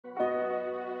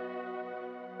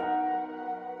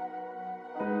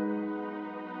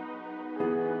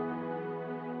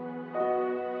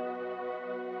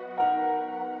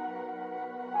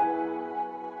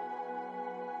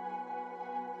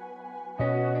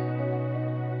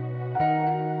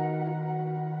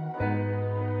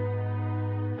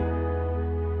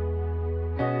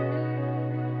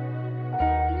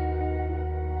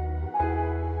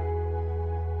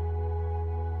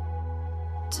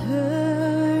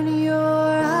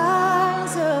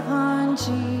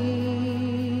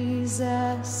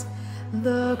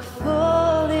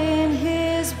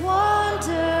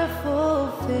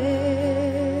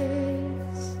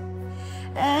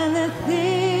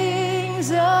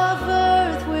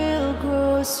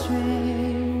grow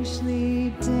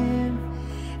strangely dim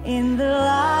in the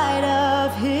light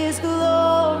of His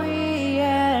glory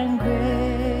and grace.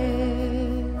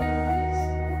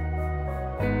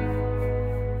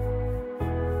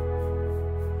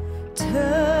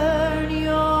 Turn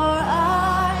your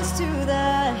eyes to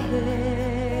the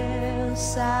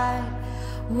hillside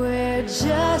where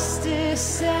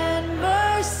justice and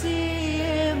mercy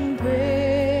embrace.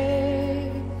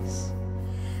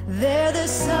 There the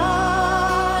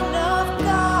Son of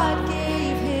God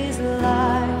gave His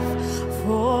life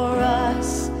for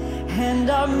us, and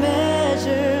our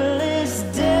measureless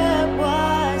debt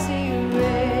was erased.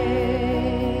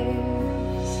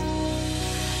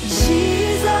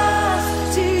 Jesus,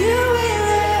 to You we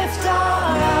lift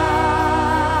our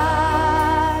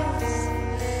eyes.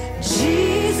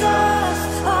 Jesus,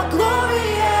 our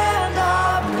glory and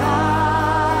our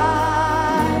prize.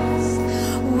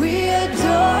 We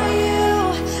adore You,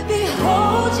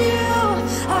 behold You,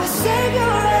 our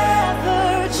Savior ever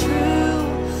true.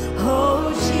 Oh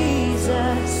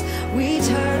Jesus, we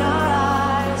turn our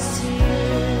eyes to You.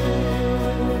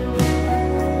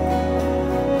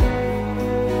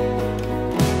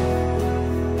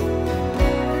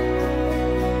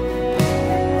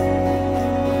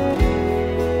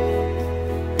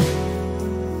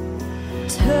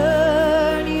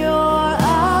 Turn your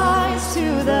eyes to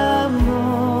the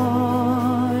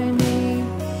morning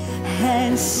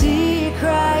and see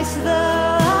Christ the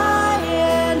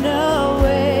Lion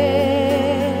awake.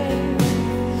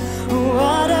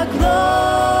 What a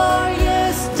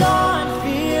glorious dawn!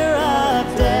 Fear of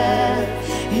death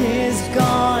is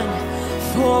gone,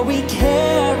 for we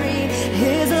carry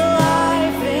His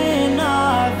life in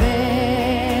our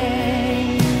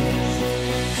veins.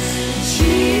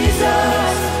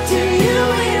 Jesus, to You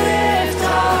we lift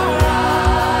our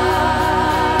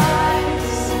eyes.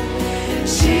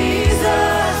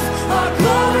 Jesus, our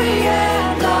glory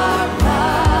and our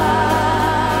prize.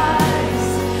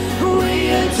 We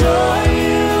adore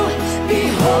You,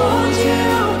 behold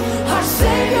You, our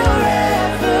Savior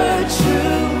ever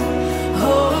true.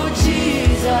 Oh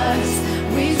Jesus,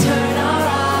 we turn our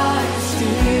eyes to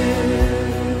You.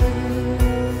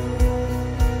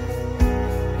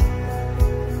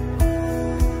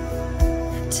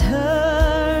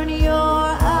 Turn your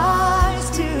eyes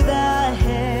to the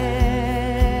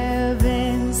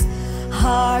heavens.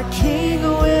 Our King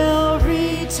will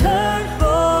return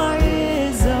for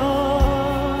His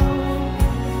own.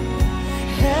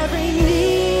 Every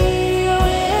knee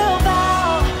will bow,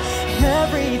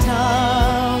 every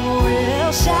tongue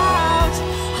will shout,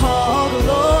 all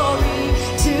glory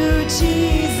to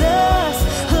Jesus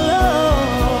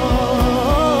alone.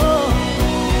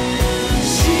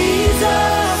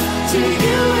 Jesus, to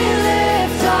You we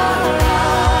lift our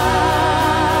eyes.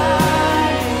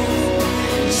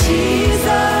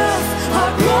 Jesus,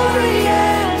 our glory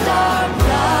and our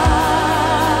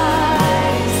prize.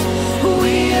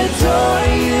 We adore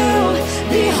You,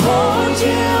 behold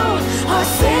You, our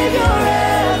Savior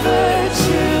ever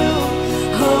true.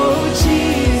 Oh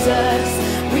Jesus,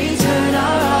 we turn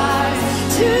our eyes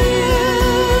to You.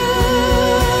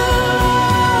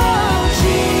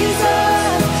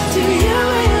 Jesus, to You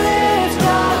we lift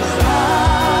our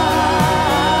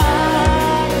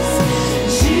eyes.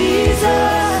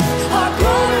 Jesus, our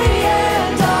glory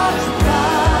and our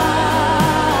prize.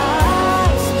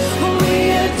 We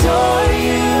adore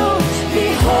You,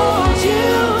 behold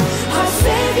You, our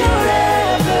Savior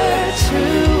ever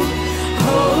true.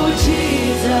 Oh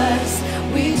Jesus,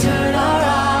 we turn our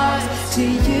eyes to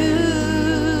You.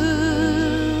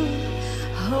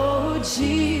 Oh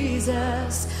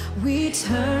Jesus, we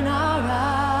turn our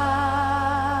eyes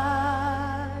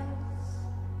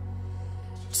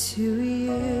to You.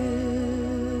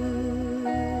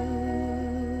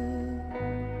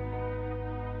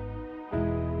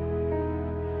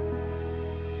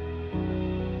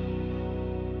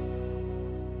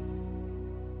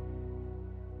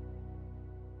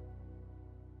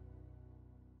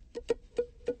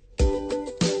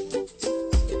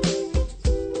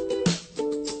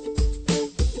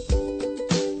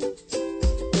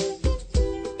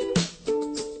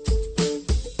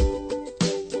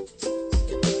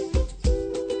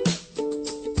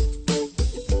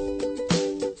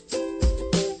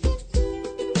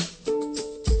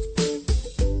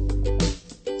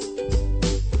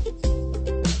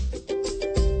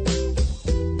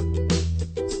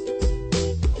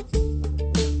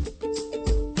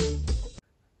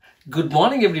 Good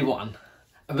morning, everyone.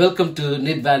 Welcome to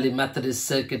Nidd Valley Methodist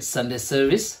Circuit Sunday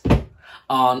service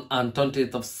on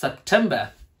 20th of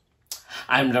September.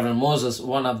 I'm Reverend Moses,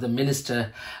 one of the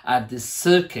minister at this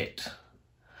circuit.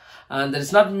 and there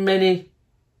is not many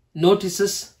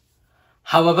notices.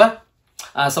 However,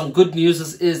 some good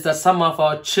news is that some of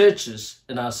our churches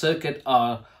in our circuit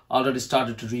are already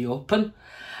started to reopen.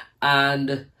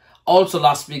 And also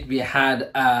last week we had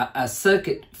a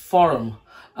circuit forum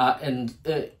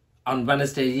on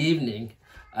Wednesday evening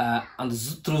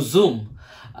through Zoom.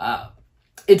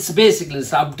 It's basically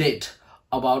this update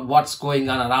about what's going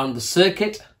on around the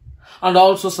circuit and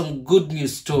also some good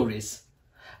news stories.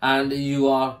 And you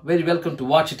are very welcome to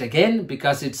watch it again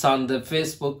because it's on the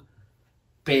Facebook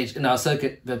page in our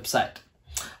circuit website.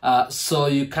 So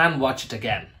you can watch it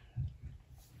again.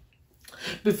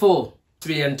 Before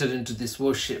we enter into this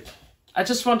worship, I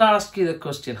just want to ask you the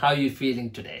question, how are you feeling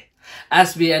today?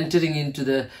 As we are entering into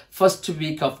the first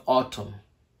week of autumn,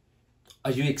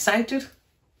 are you excited?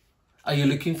 Are you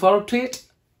looking forward to it?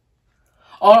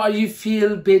 Or are you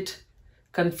feel a bit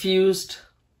confused,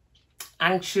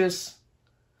 anxious,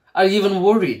 or even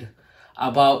worried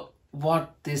about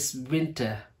what this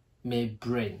winter may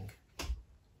bring?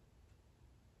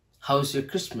 How's your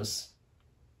Christmas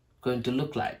going to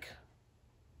look like?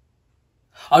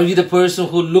 Are you the person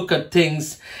who look at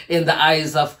things in the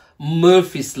eyes of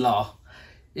Murphy's Law?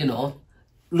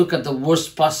 Look at the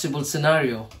worst possible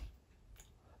scenario,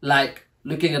 like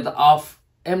looking at the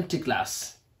empty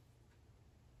glass.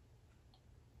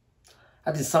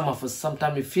 I think some of us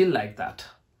sometimes we feel like that,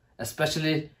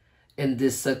 especially in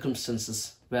these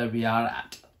circumstances where we are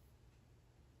at.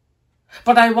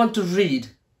 But I want to read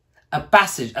a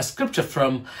passage, a scripture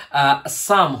from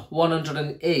Psalm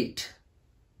 108.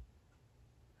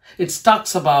 It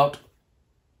talks about,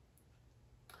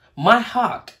 my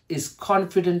heart is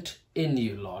confident in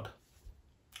you, Lord.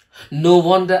 No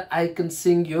wonder I can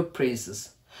sing your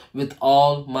praises with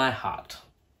all my heart.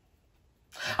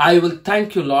 I will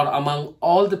thank you, Lord, among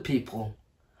all the people.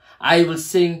 I will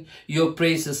sing your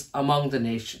praises among the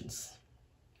nations.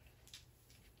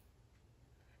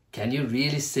 Can you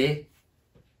really say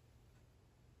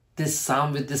this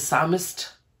psalm with the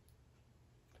psalmist?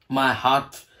 My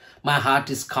heart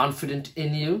is confident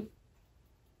in you.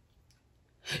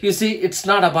 You see, it's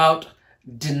not about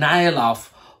denial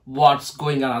of what's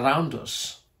going on around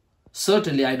us.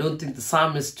 Certainly, I don't think the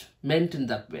psalmist meant in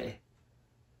that way.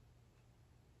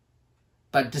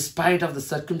 But despite of the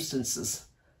circumstances,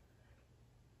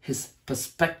 his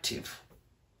perspective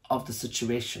of the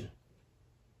situation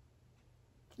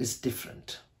is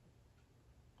different.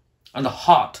 And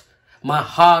my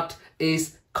heart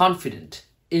is confident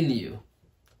in you.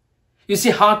 You see,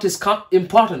 heart is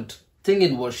important thing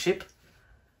in worship.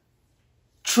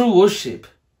 True worship,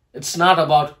 it's not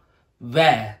about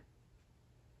where,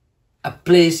 a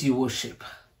place you worship.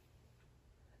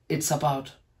 It's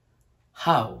about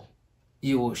how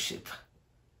you worship.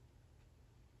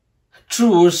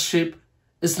 True worship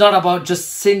is not about just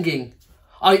singing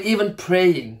or even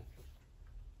praying.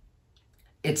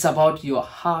 It's about your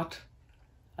heart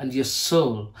and your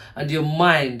soul and your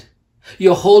mind,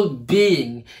 your whole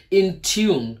being in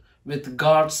tune with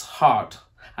God's heart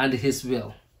and His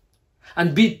will,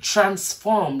 and be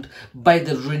transformed by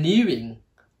the renewing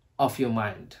of your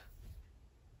mind.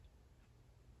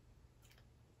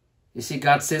 You see,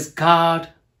 God says God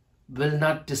will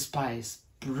not despise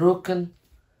broken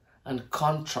and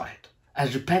contrite, a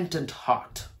repentant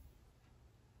heart.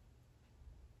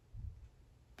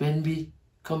 When we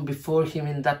come before Him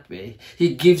in that way,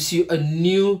 He gives you a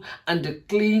new and a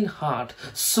clean heart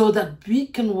so that we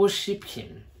can worship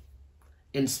Him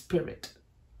in spirit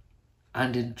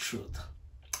and in truth.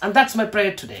 And that's my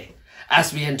prayer today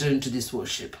as we enter into this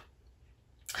worship.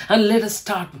 And let us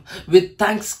start with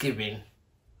thanksgiving.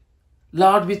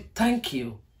 Lord, we thank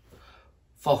you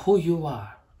for who you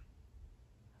are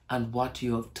and what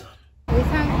you have done. We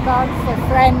thank God for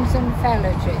friends and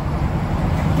fellowship.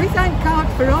 We thank God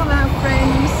for all our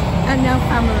friends and our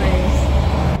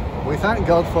families. We thank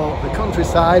God for the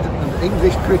countryside and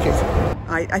English cricket.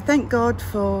 I thank God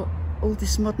for all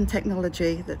this modern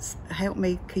technology that's helped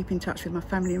me keep in touch with my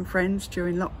family and friends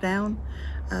during lockdown,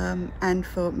 and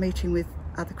for meeting with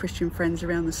other Christian friends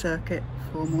around the circuit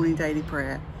for morning daily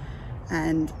prayer.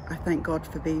 And I thank God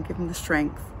for being given the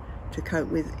strength to cope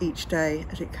with each day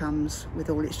as it comes, with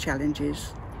all its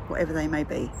challenges, whatever they may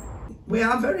be. We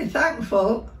are very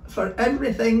thankful for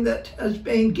everything that has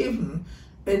been given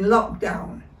in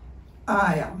lockdown.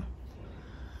 I am.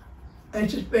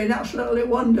 It has been absolutely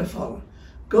wonderful.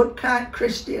 Good, kind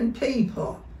Christian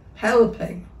people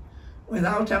helping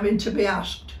without having to be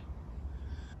asked.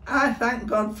 I thank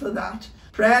God for that.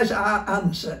 Prayers are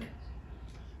answered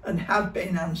and have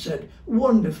been answered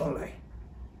wonderfully.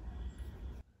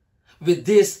 With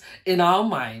this in our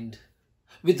mind,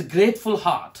 with a grateful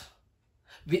heart,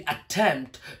 we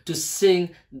attempt to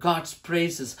sing God's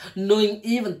praises, knowing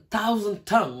even 1,000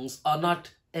 tongues are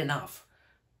not enough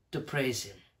to praise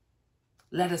Him.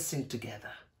 Let us sing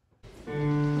together.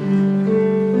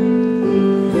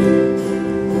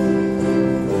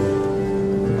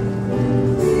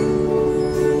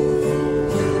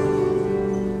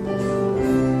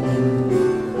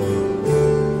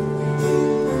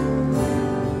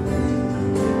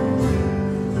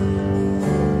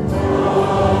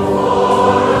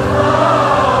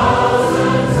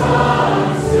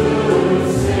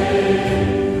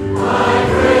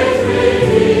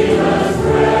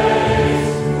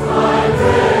 Praise, my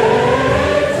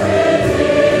praise.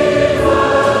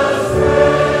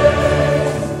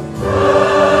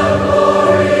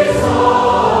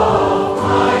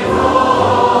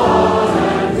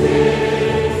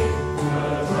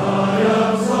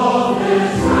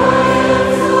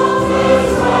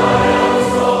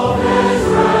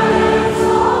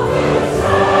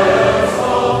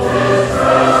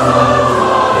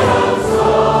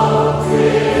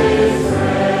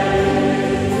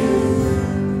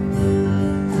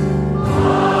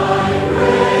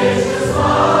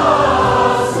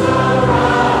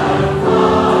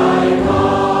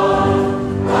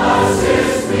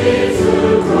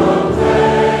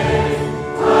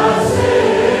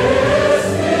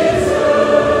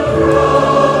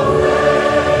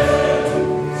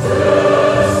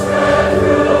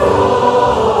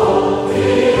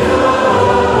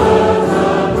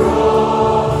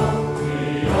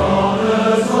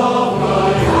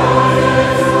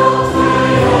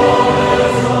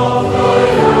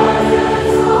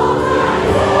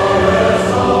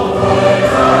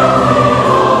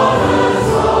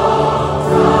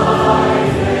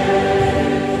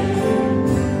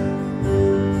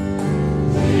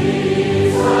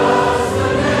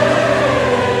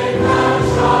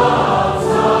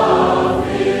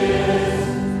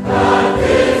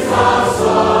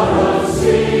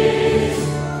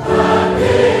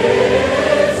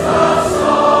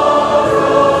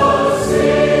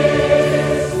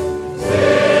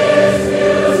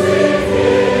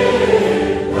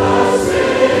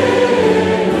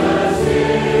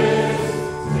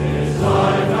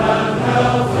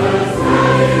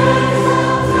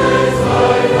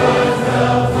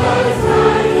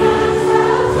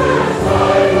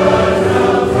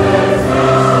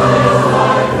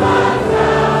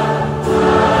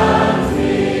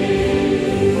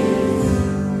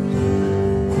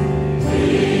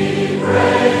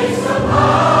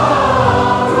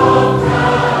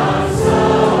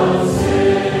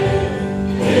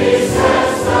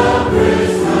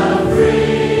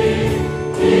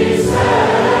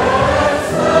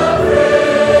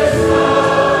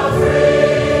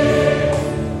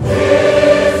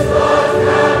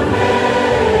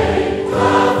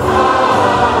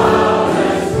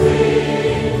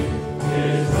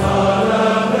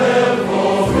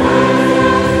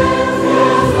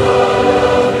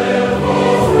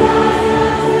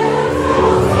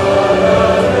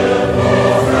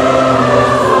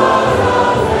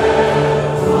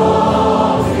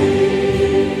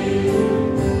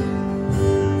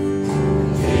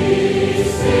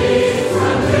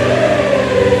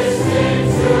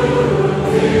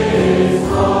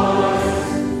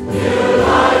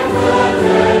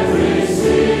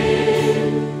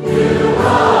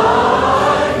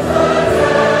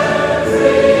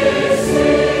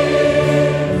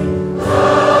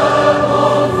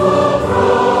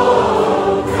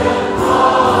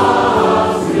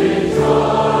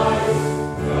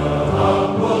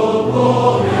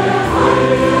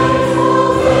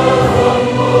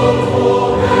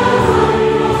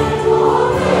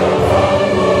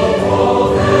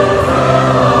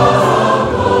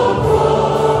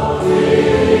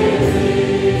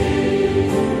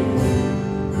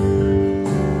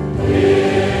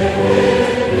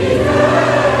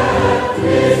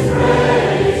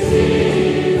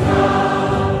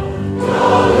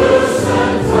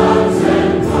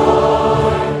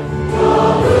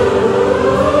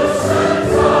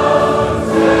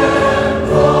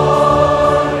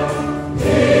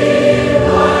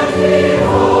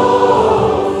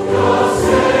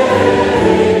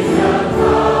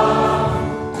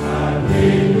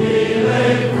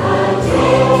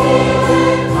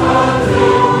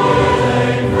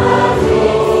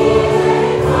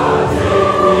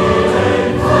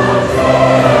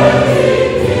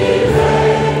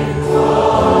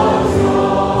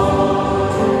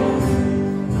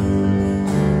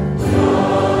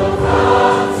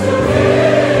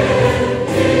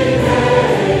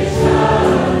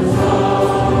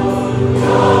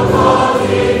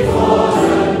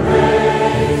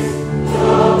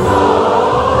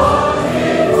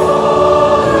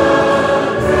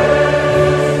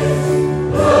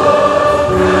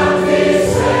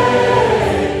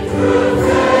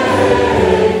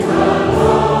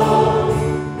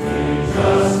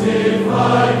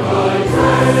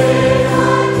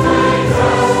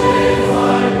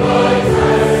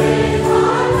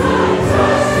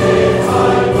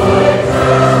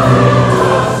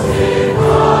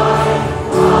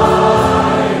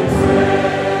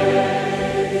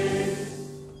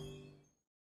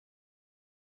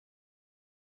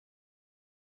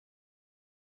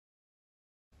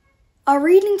 Our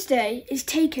reading today is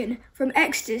taken from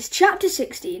Exodus chapter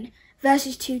 16,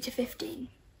 verses 2 to 15.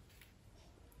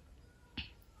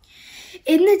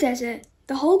 In the desert,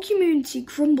 the whole community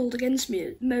grumbled against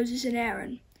Moses and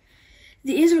Aaron.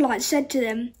 The Israelites said to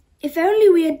them, "If only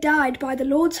we had died by the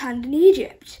Lord's hand in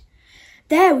Egypt.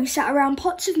 There we sat around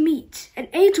pots of meat and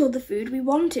ate all the food we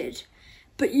wanted.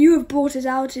 But you have brought us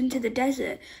out into the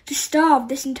desert to starve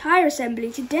this entire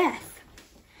assembly to death."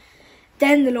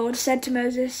 Then the Lord said to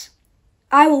Moses,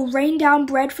 "I will rain down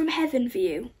bread from heaven for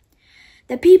you.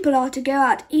 The people are to go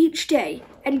out each day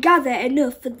and gather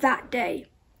enough for that day.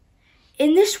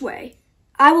 In this way,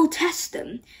 I will test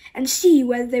them and see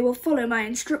whether they will follow my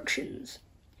instructions.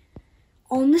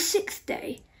 On the 6th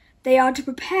day, they are to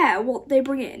prepare what they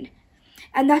bring in,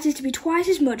 and that is to be twice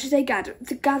as much as they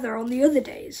gather on the other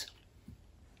days."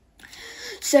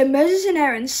 So Moses and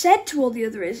Aaron said to all the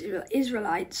other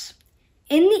Israelites,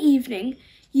 "In the evening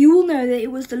you will know that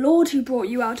it was the Lord who brought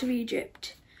you out of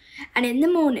Egypt. And in the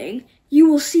morning you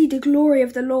will see the glory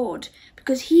of the Lord,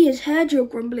 because he has heard your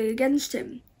grumbling against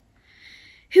him.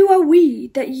 Who are we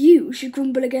that you should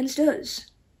grumble against us?"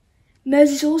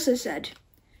 Moses also said,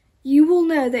 "You will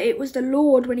know that it was the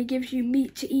Lord when he gives you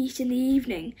meat to eat in the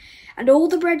evening, and all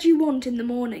the bread you want in the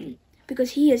morning,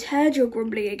 because he has heard your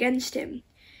grumbling against him.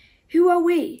 Who are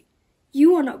we?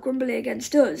 You are not grumbling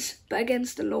against us, but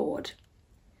against the Lord."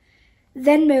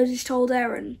 Then Moses told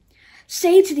Aaron,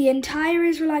 "Say to the entire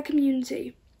Israelite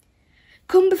community,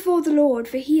 'Come before the Lord,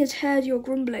 for he has heard your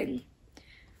grumbling.'"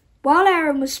 While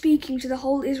Aaron was speaking to the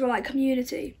whole Israelite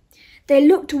community, they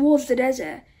looked towards the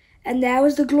desert, and there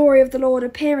was the glory of the Lord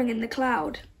appearing in the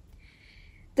cloud.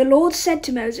 The Lord said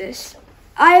to Moses,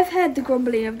 "I have heard the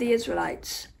grumbling of the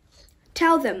Israelites.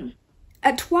 Tell them,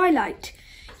 at twilight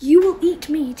you will eat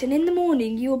meat, and in the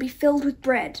morning you will be filled with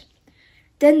bread.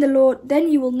 Then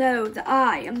you will know that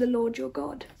I am the Lord your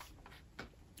God."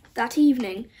 That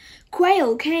evening,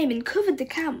 quail came and covered the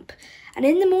camp, and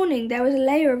in the morning there was a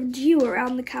layer of dew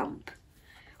around the camp.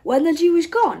 When the dew was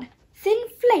gone, thin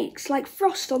flakes like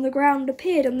frost on the ground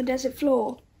appeared on the desert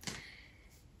floor.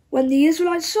 When the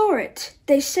Israelites saw it,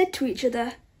 they said to each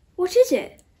other, "What is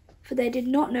it?" For they did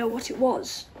not know what it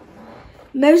was.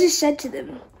 Moses said to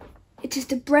them, "It is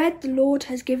the bread the Lord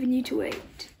has given you to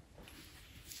eat."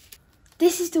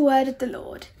 This is the word of the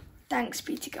Lord. Thanks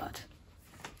be to God.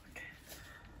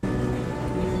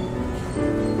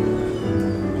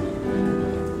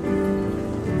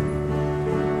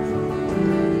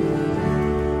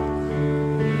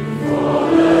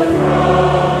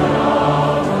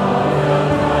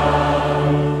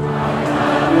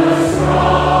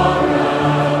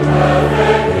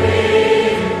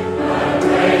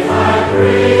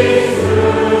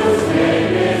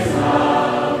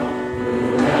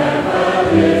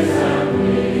 Listen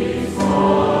me,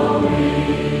 for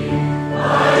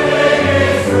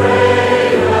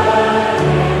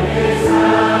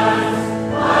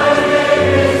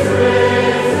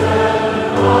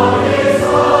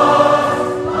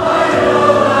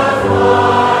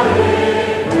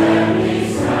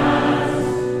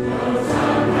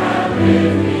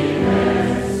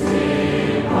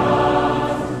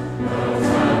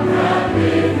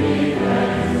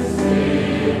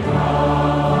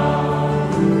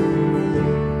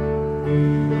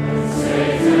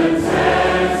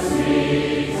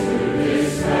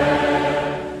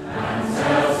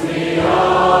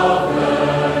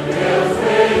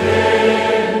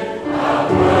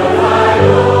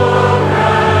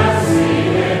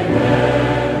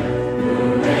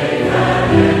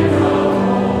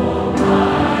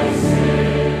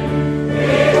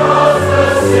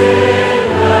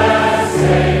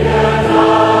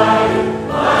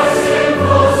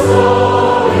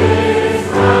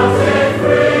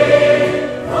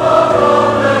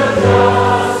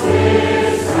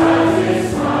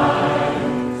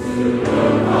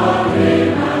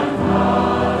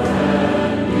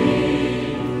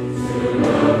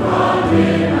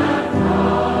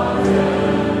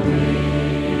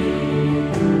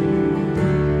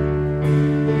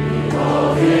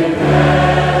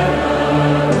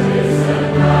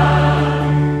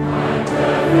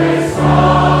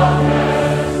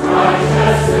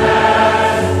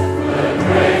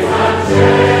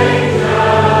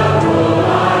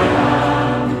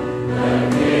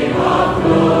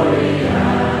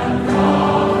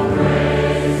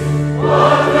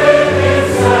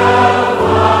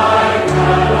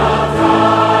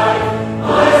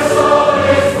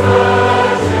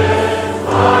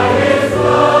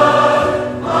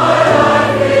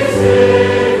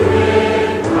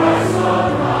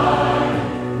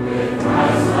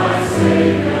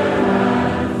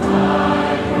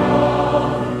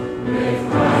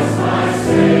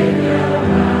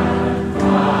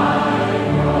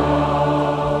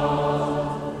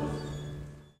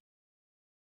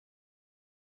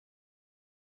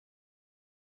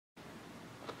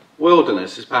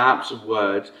Wilderness is perhaps a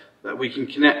word that we can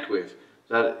connect with,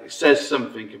 that says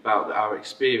something about our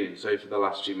experience over the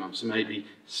last few months, and maybe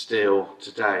still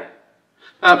today.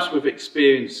 Perhaps we've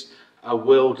experienced a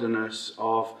wilderness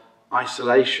of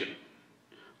isolation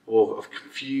or of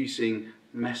confusing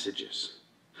messages.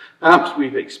 Perhaps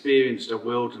we've experienced a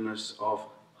wilderness of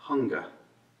hunger,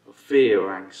 of fear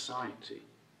or anxiety.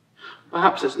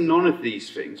 Perhaps it's none of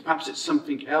these things. Perhaps it's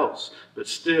something else, but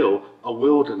still a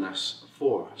wilderness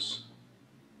for us.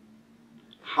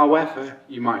 However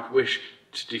you might wish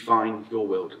to define your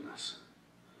wilderness,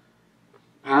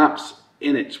 perhaps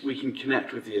in it we can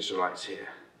connect with the Israelites here.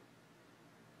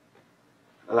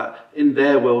 That in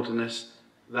their wilderness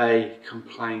they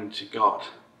complained to God.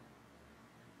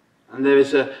 And there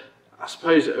is I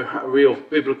suppose a real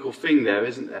biblical thing there,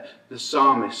 isn't there? The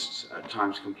psalmists at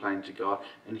times complain to God,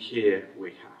 and here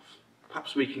we have.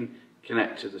 Perhaps we can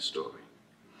connect to the story.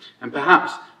 And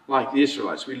perhaps, like the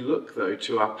Israelites, we look, though,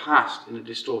 to our past in a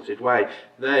distorted way.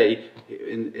 They,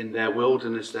 in their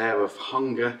wilderness there of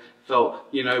hunger, felt,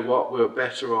 you know what, we were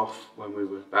better off when we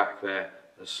were back there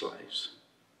as slaves.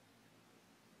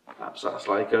 Perhaps that's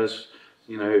like us,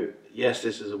 you know, yes,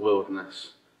 this is a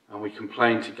wilderness, and we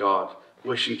complain to God,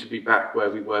 wishing to be back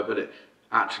where we were, but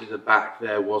actually the back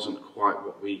there wasn't quite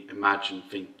what we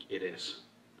think it is.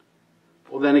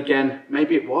 Or then again,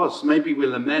 maybe it was. Maybe we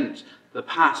lament the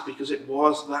past because it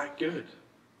was that good.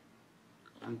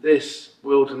 And this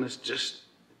wilderness just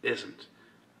isn't.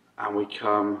 And we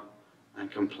come and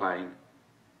complain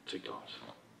to God.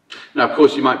 Now, of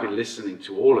course, you might be listening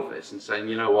to all of this and saying,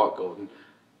 you know what, Gordon,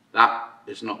 that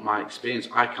is not my experience.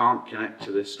 I can't connect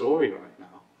to this story right now.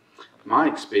 My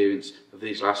experience of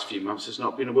these last few months has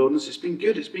not been a wilderness. It's been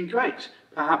good. It's been great.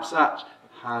 Perhaps that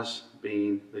has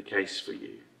been the case for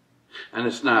you. And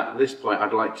it's now at this point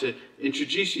I'd like to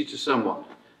introduce you to someone.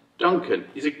 Duncan,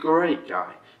 he's a great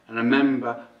guy and a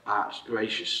member at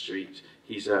Gracious Street.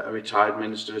 He's a retired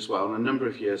minister as well, and a number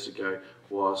of years ago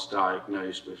was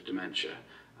diagnosed with dementia.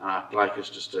 And I'd like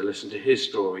us just to listen to his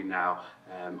story now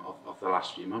of the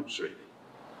last few months, really.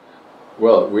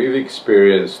 Well, we've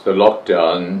experienced the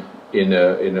lockdown in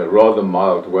a rather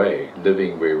mild way,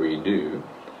 living where we do,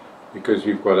 because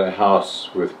we've got a house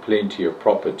with plenty of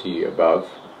property above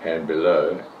and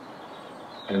below,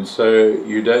 and so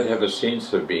you don't have a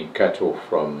sense of being cut off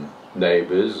from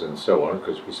neighbours and so on,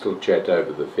 because we still chat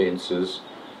over the fences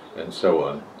and so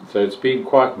on. So it's been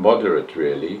quite moderate,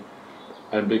 really,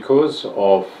 and because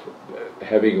of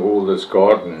having all this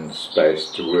garden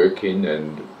space to work in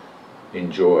and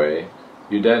enjoy,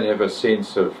 you don't have a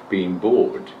sense of being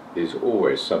bored. There's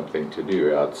always something to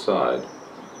do outside.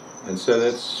 And so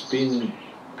that's been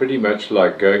pretty much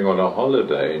like going on a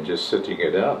holiday and just sitting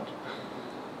it out.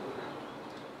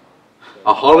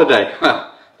 A holiday?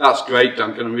 Well, that's great,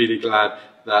 Duncan. I'm really glad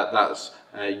that that's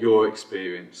your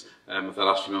experience of the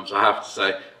last few months. I have to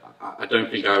say, I don't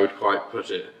think I would quite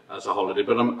put it as a holiday,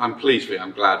 but I'm pleased with it.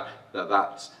 I'm glad that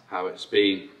that's how it's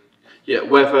been. Yet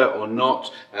whether or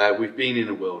not we've been in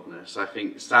a wilderness, I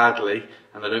think sadly,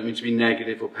 and I don't mean to be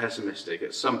negative or pessimistic,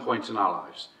 at some point in our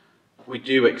lives we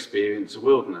do experience a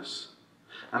wilderness.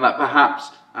 And that perhaps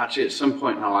actually at some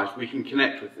point in our life we can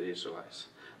connect with the Israelites,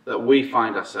 that we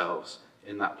find ourselves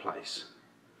in that place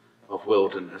of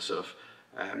wilderness, of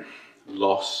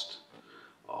lost,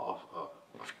 of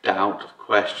doubt, of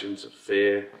questions, of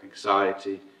fear,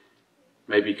 anxiety,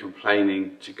 maybe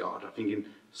complaining to God. I think in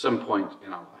some point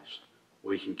in our lives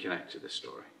we can connect to this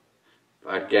story.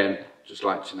 But again, just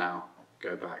like to now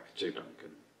go back to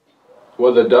Duncan.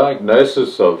 Well, the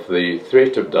diagnosis of the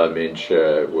threat of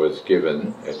dementia was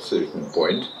given at a certain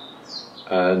point,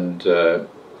 and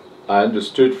I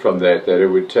understood from that it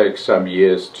would take some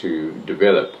years to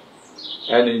develop,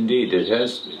 and indeed it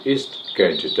is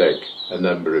going to take a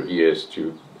number of years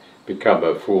to become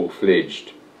a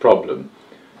full-fledged problem.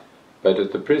 But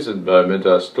at the present moment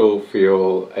I still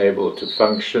feel able to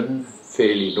function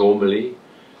fairly normally.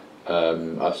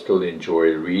 I still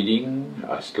enjoy reading,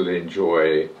 I still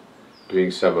enjoy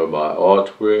doing some of my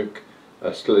artwork,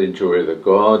 I still enjoy the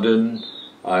garden,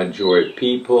 I enjoy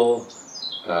people,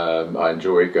 I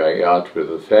enjoy going out with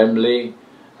the family,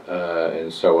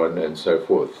 and so on and so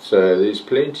forth. So there's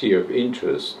plenty of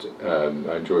interest. I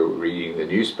enjoy reading the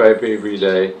newspaper every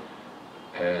day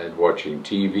and watching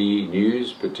TV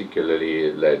news,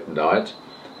 particularly late night,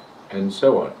 and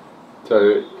so on.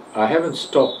 So I haven't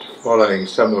stopped following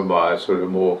some of my sort of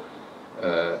more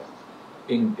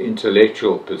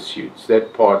intellectual pursuits.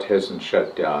 That part hasn't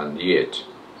shut down yet.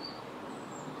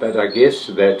 But I guess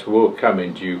that will come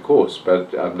in due course,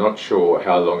 but I'm not sure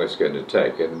how long it's going to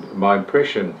take. And my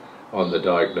impression on the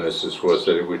diagnosis was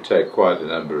that it would take quite a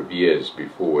number of years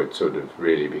before it sort of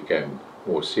really became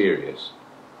more serious.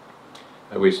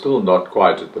 And we're still not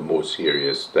quite at the more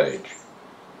serious stage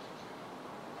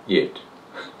yet.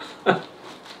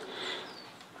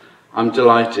 I'm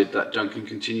delighted that Duncan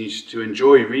continues to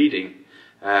enjoy reading,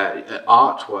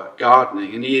 artwork,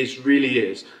 gardening, and he really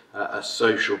is a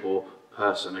sociable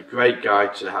person, a great guy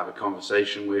to have a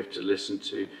conversation with, to listen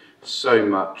to. So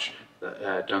much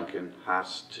that Duncan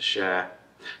has to share.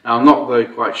 Now, I'm not though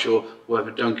quite sure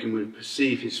whether Duncan would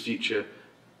perceive his future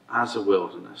as a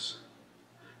wilderness.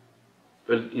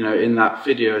 But, you know, in that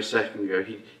video a second ago,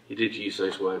 he did use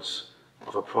those words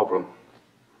of a problem,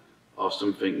 of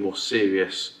something more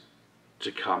serious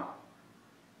to come.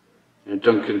 You know,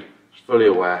 Duncan is fully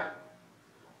aware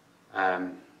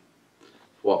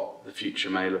what the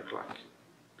future may look like.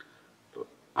 But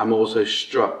I'm also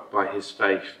struck by his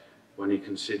faith when he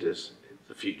considers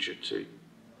the future too.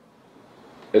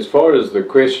 As far as the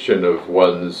question of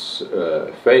one's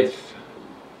faith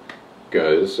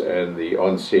goes, and the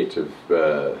onset of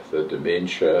the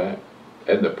dementia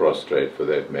and the prostrate for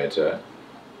that matter,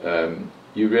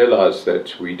 you realize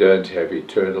that we don't have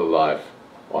eternal life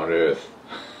on earth,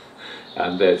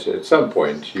 and that at some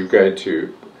point you're going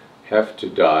to have to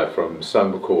die from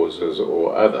some causes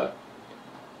or other.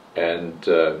 And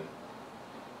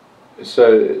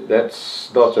so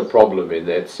that's not a problem in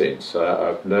that sense.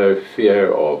 I've no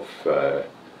fear of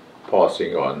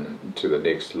passing on to the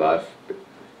next life,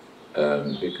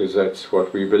 because that's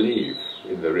what we believe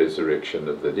in, the resurrection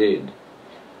of the dead.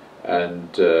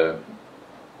 And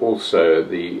also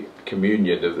the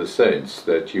communion of the saints,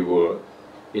 that you will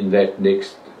in that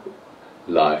next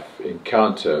life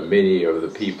encounter many of the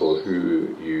people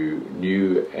who you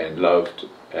knew and loved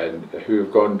and who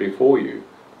have gone before you.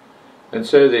 And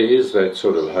so there is that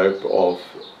sort of hope of,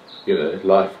 you know,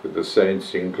 life with the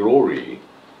saints in glory.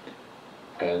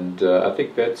 And I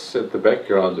think that's at the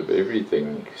background of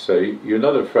everything. So you're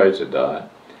not afraid to die.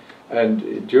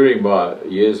 And during my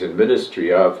years in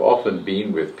ministry, I've often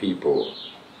been with people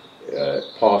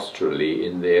pastorally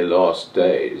in their last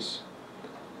days,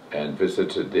 and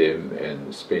visited them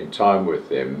and spent time with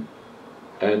them.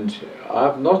 And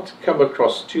I've not come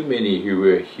across too many who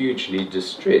were hugely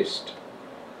distressed,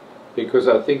 because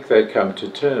I think they come to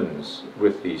terms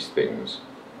with these things.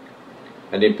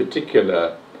 And in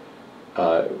particular,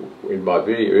 in my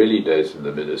very early days in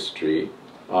the ministry,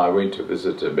 I went to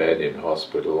visit a man in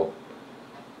hospital,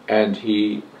 and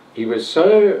he was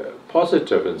so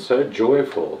positive and so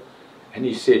joyful, and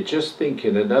he said, just think,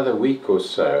 in another week or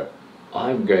so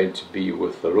I'm going to be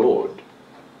with the Lord.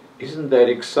 Isn't that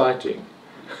exciting?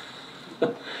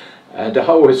 And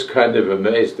I was kind of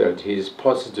amazed at his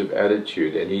positive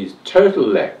attitude and his total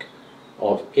lack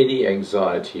of any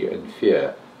anxiety and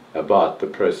fear about the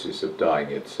process of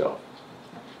dying itself.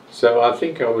 So I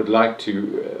think I would like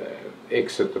to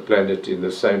exit the planet in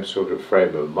the same sort of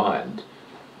frame of mind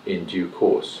in due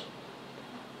course.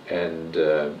 And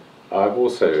I've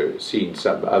also seen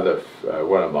some other,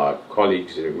 one of my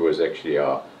colleagues who was actually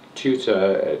our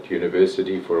tutor at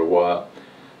university for a while,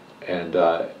 and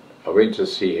I went to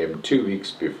see him 2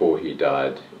 weeks before he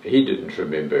died. He didn't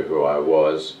remember who I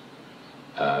was,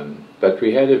 but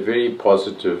we had a very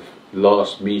positive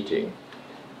last meeting,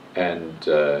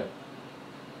 and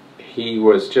he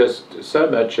was just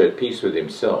so much at peace with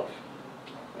himself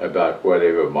about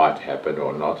whatever might happen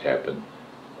or not happen,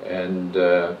 and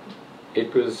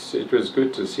it was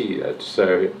good to see that.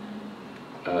 So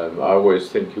I always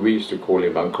think, we used to call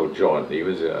him Uncle John. He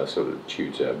was a sort of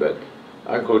tutor, but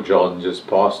Uncle John just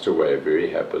passed away very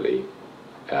happily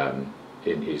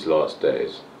in his last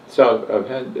days. So I've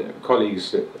had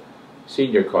colleagues,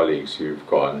 senior colleagues, who've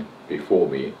gone before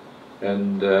me,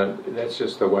 and that's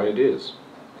just the way it is.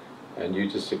 And you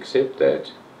just accept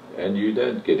that, and you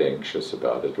don't get anxious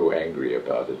about it or angry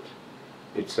about it.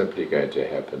 It's simply going to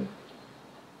happen.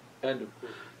 And of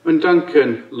course, when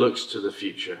Duncan looks to the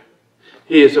future,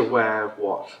 he is aware of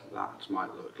what that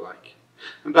might look like.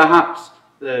 And perhaps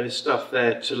there is stuff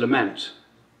there to lament,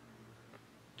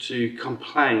 to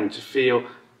complain, to feel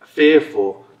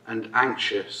fearful and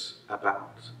anxious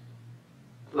about.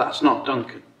 But that's not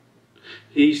Duncan.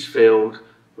 He's filled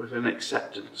with an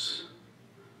acceptance,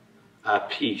 a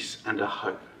peace and a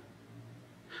hope.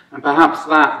 And perhaps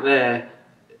that there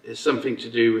is something to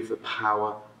do with the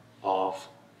power of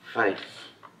faith.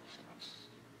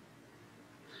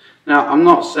 Now, I'm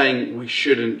not saying we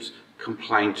shouldn't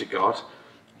complain to God.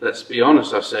 Let's be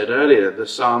honest, I said earlier, the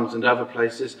Psalms and other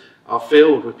places are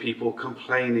filled with people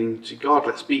complaining to God.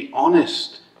 Let's be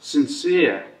honest,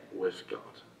 sincere with God.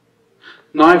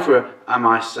 Neither am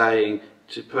I saying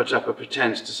to put up a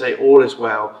pretense, to say all is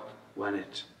well when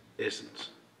it isn't.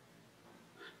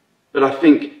 But I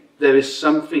think there is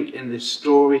something in this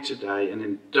story today and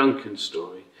in Duncan's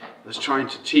story that's trying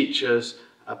to teach us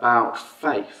about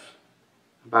faith,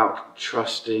 about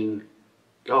trusting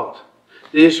God.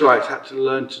 The Israelites had to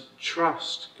learn to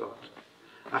trust God.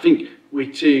 I think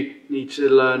we too need to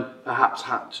learn perhaps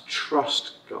how to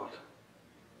trust God.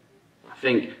 I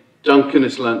think Duncan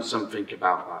has learned something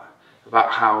about that,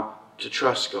 about how to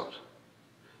trust God.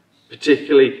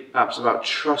 Particularly perhaps about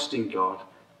trusting God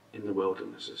in the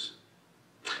wildernesses.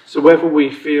 So whether we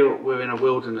feel we're in a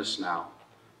wilderness now,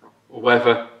 or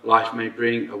whether life may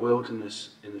bring a wilderness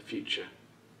in the future,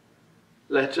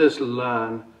 let us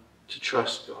learn to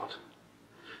trust God,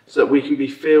 so that we can be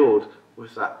filled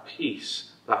with that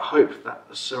peace, that hope, that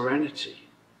serenity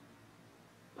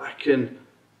that can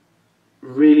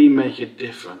really make a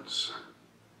difference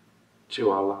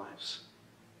to our lives.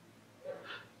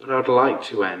 But I'd like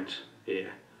to end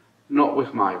here, not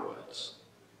with my words,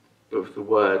 but with the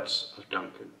words of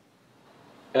Duncan.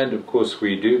 And of course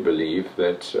we do believe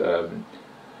that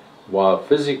while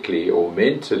physically or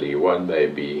mentally one may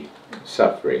be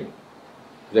suffering,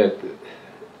 that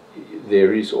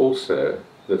there is also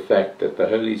the fact that the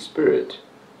Holy Spirit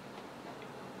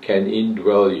can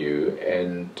indwell you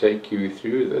and take you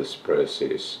through this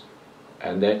process,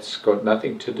 and that's got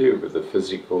nothing to do with the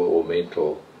physical or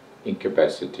mental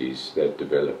incapacities that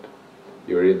develop.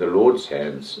 You're in the Lord's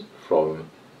hands from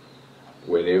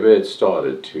whenever it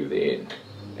started to the end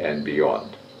and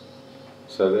beyond.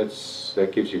 So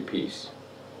that gives you peace.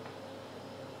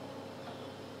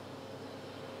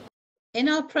 In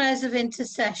our prayers of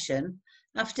intercession,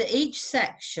 after each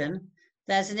section,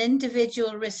 there's an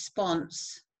individual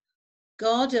response.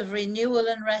 God of renewal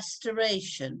and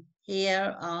restoration,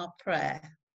 hear our prayer.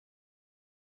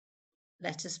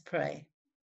 Let us pray.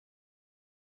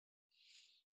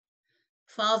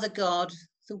 Father God,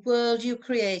 the world you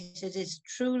created is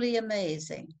truly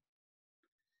amazing,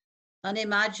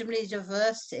 unimaginably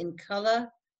diverse in colour,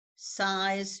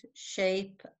 size,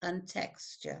 shape, and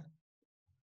texture.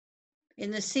 In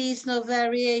the seasonal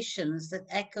variations that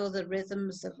echo the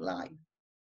rhythms of life.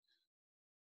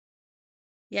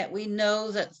 Yet we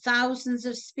know that thousands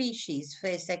of species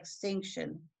face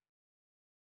extinction,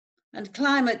 and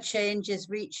climate change is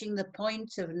reaching the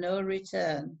point of no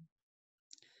return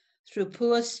through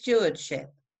poor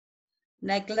stewardship,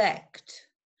 neglect,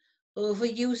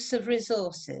 overuse of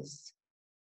resources,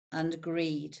 and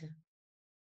greed.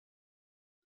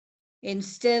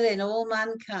 Instill in all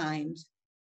mankind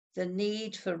the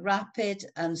need for rapid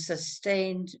and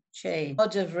sustained change.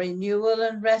 God of renewal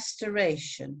and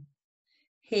restoration,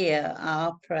 hear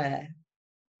our prayer.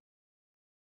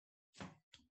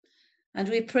 And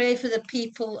we pray for the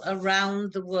people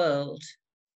around the world,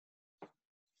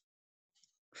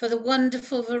 for the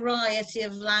wonderful variety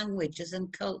of languages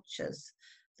and cultures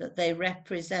that they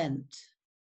represent,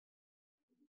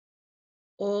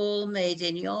 all made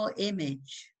in your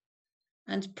image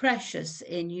and precious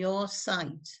in your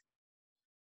sight,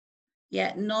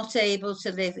 yet not able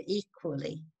to live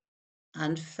equally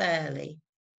and fairly,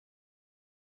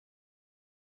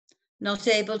 not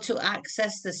able to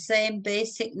access the same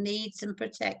basic needs and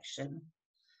protection,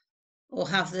 or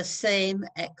have the same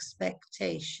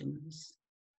expectations.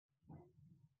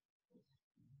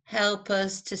 Help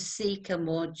us to seek a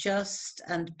more just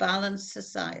and balanced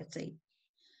society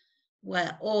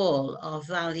where all are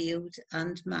valued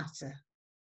and matter.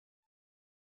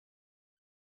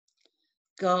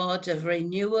 God of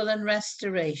renewal and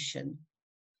restoration,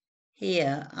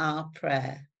 hear our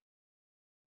prayer.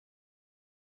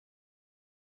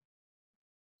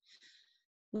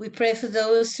 We pray for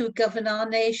those who govern our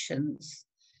nations,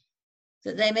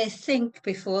 that they may think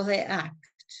before they act,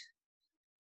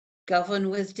 govern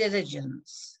with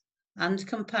diligence and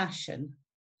compassion,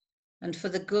 and for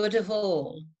the good of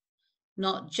all,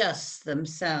 not just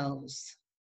themselves.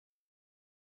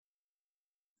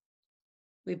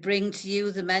 We bring to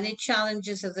you the many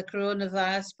challenges of the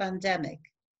coronavirus pandemic,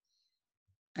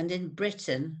 and in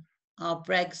Britain, our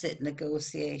Brexit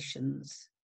negotiations.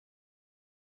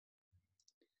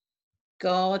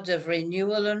 God of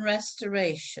renewal and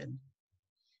restoration,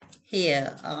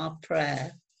 hear our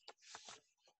prayer.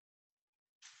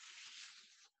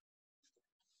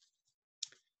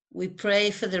 We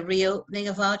pray for the reopening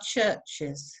of our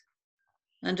churches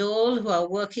and all who are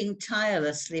working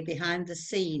tirelessly behind the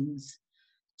scenes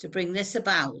to bring this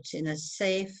about in a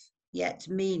safe yet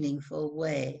meaningful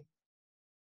way.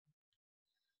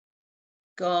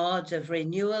 God of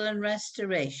renewal and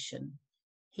restoration,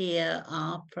 hear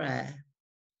our prayer.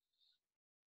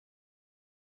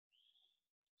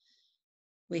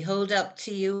 We hold up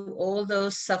to you all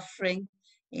those suffering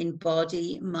in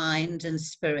body, mind, and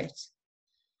spirit,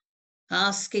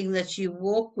 asking that you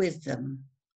walk with them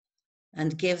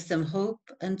and give them hope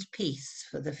and peace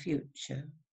for the future.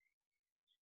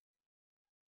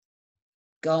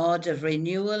 God of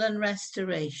renewal and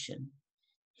restoration,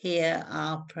 hear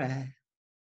our prayer.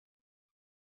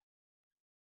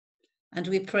 And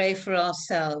we pray for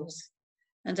ourselves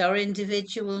and our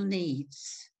individual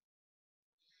needs.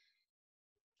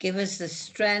 Give us the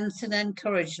strength and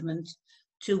encouragement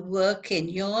to work in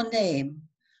your name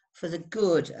for the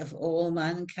good of all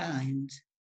mankind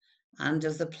and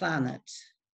of the planet,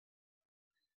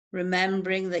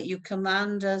 remembering that you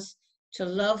command us to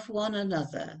love one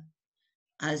another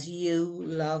as you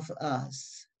love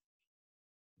us.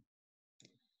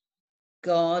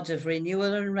 God of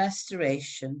renewal and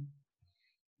restoration,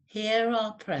 hear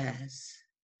our prayers,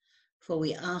 for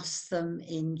we ask them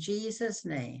in Jesus'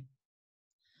 name.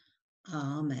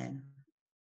 Amen.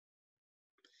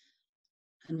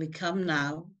 And we come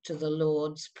now to the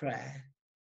Lord's Prayer.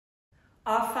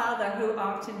 Our Father, who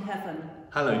art in heaven,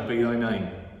 hallowed be thy name.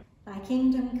 Thy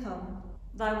kingdom come,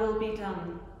 thy will be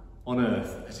done, on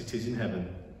earth as it is in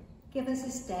heaven. Give us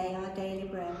this day our daily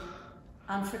bread,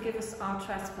 and forgive us our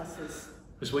trespasses,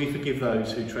 as we forgive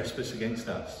those who trespass against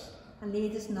us. And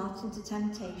lead us not into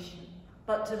temptation,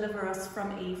 but deliver us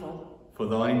from evil. For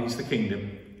thine is the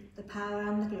kingdom, the power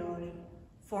and the glory,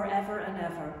 forever and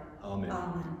ever. Amen.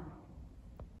 Amen.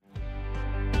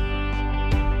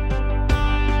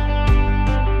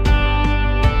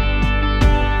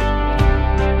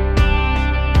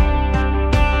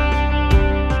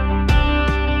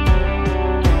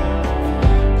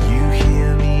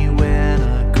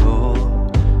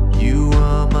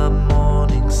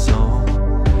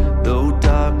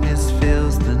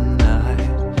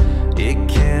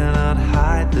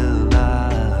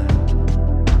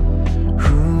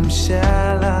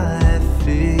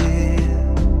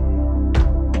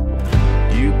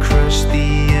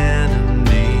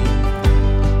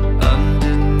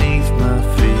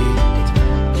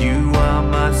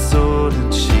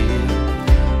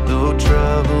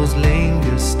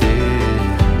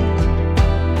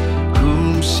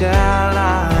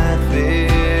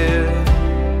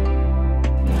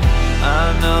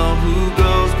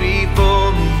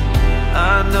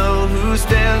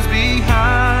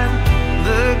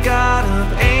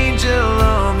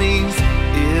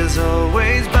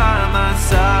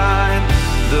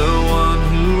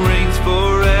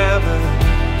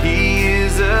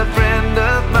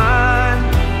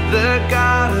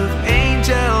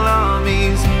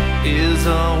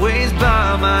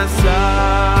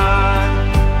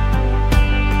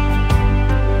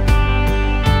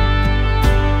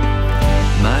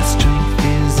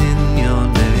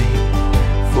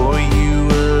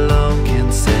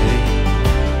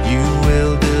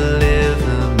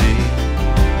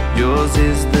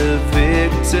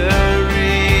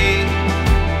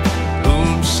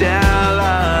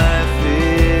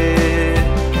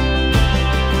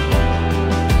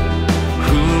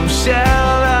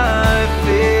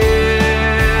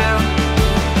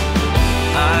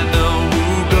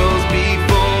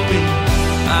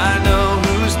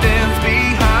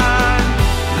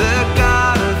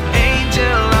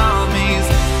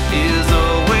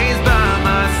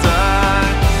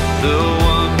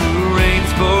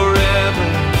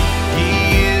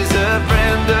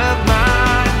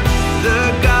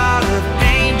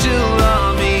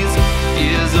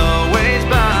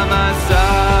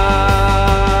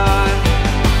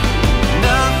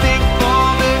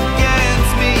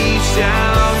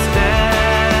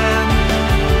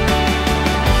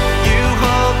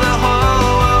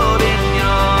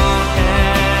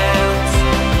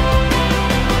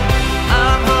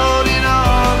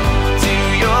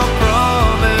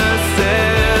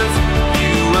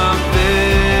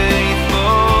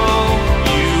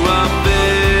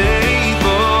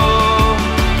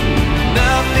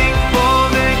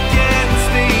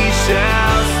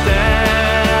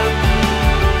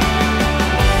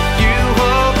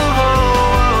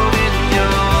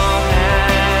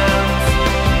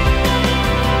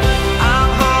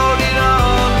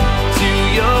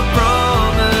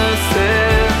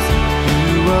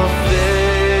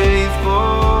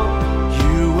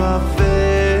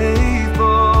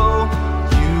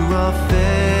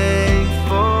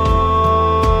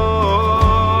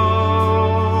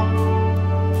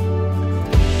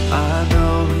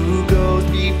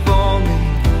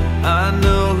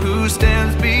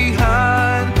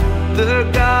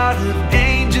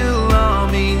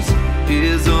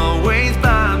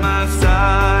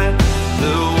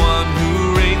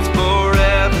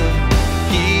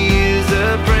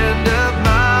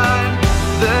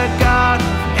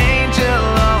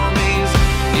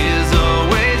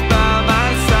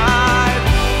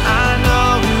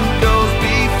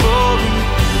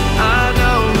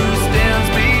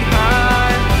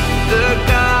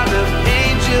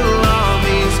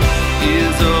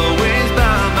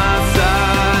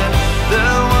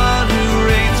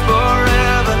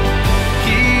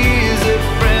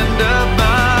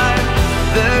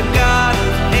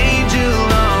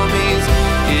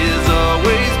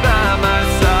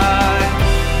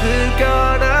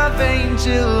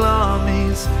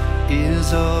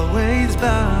 is always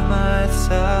by my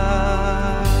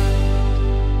side.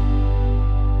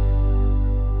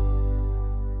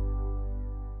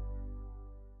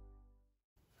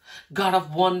 God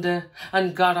of wonder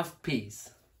and God of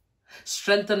peace,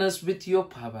 strengthen us with your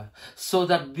power so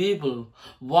that we will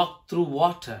walk through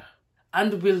water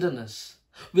and wilderness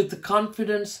with the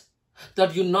confidence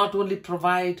that you not only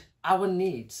provide our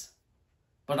needs,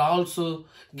 but also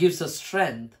gives us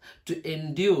strength to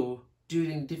endure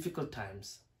during difficult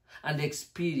times and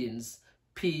experience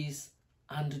peace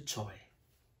and joy.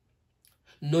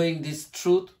 Knowing this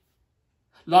truth,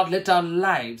 Lord, let our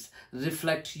lives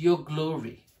reflect your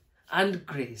glory and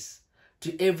grace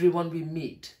to everyone we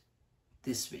meet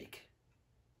this week.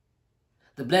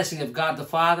 The blessing of God the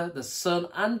Father, the Son,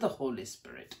 and the Holy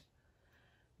Spirit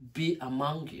be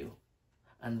among you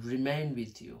and remain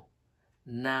with you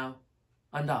now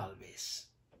and always.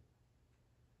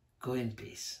 Go in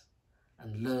peace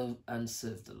and love and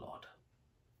serve the Lord.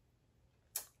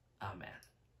 Amen.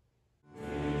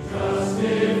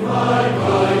 Justify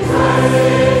by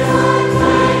grace.